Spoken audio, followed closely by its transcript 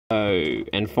Oh,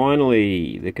 and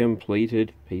finally, the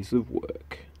completed piece of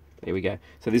work. There we go.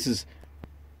 So this is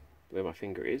where my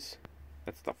finger is.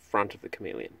 That's the front of the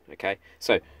chameleon. Okay,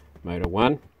 so motor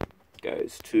 1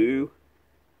 goes to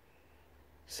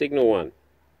signal 1.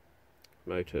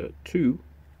 Motor 2,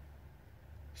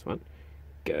 this one,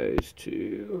 goes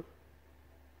to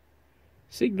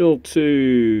signal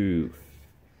 2.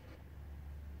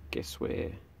 Guess where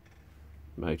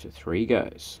motor 3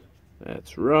 goes?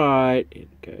 That's right, it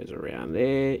goes around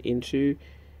there into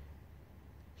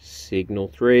signal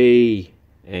 3,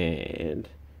 and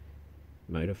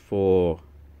motor 4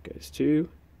 goes to,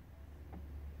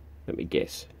 let me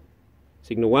guess,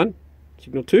 signal 1,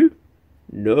 signal 2?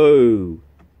 No,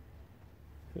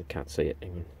 I can't see it,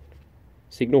 hang on.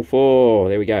 Signal 4,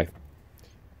 there we go.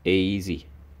 Easy.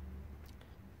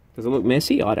 Does it look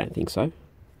messy? I don't think so.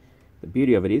 The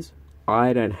beauty of it is,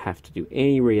 I don't have to do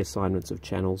any reassignments of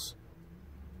channels,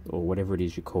 or whatever it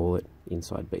is you call it,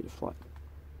 inside Betaflight.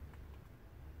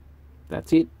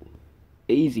 That's it.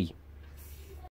 Easy.